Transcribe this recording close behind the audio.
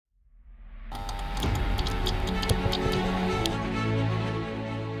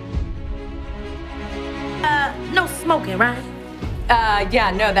smoking, right?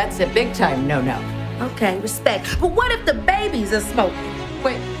 Yeah, no, that's a big time no-no. Okay, respect. But what if the babies are smoking?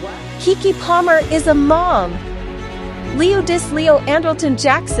 Wait, what? Keke Palmer is a mom. Leodis Andrellton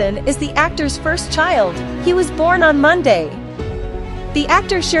Jackson is the actor's first child. He was born on Monday. The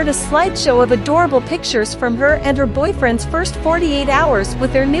actor shared a slideshow of adorable pictures from her and her boyfriend's first 48 hours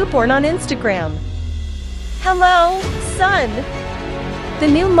with their newborn on Instagram. "Hello, son," the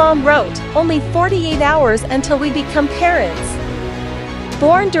new mom wrote, "only 48 hours until we become parents.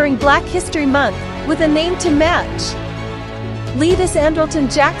 Born during Black History Month, with a name to match. Leodis Andrellton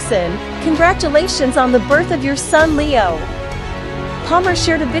Jackson, congratulations on the birth of your son Leo." Palmer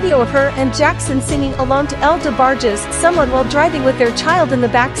shared a video of her and Jackson singing along to El DeBarge's "Someone" while driving with their child in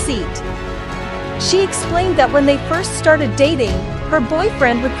the back seat. She explained that when they first started dating, her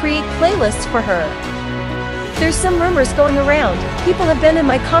boyfriend would create playlists for her. "There's some rumors going around. People have been in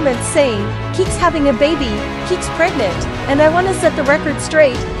my comments saying, 'Keke's having a baby, Keke's pregnant,' and I want to set the record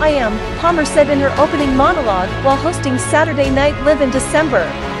straight, I am," Palmer said in her opening monologue while hosting Saturday Night Live in December.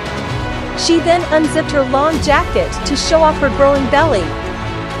 She then unzipped her long jacket to show off her growing belly.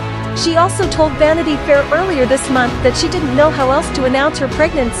 She also told Vanity Fair earlier this month that she didn't know how else to announce her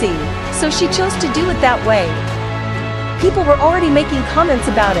pregnancy, so she chose to do it that way. "People were already making comments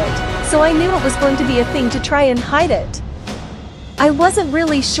about it, so I knew it was going to be a thing to try and hide it. I wasn't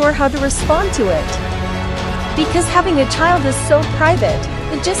really sure how to respond to it. Because having a child is so private,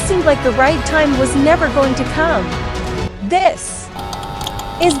 it just seemed like the right time was never going to come." This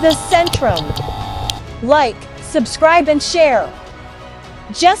is the Centrum. Like, subscribe and share.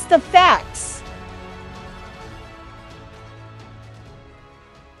 Just the facts.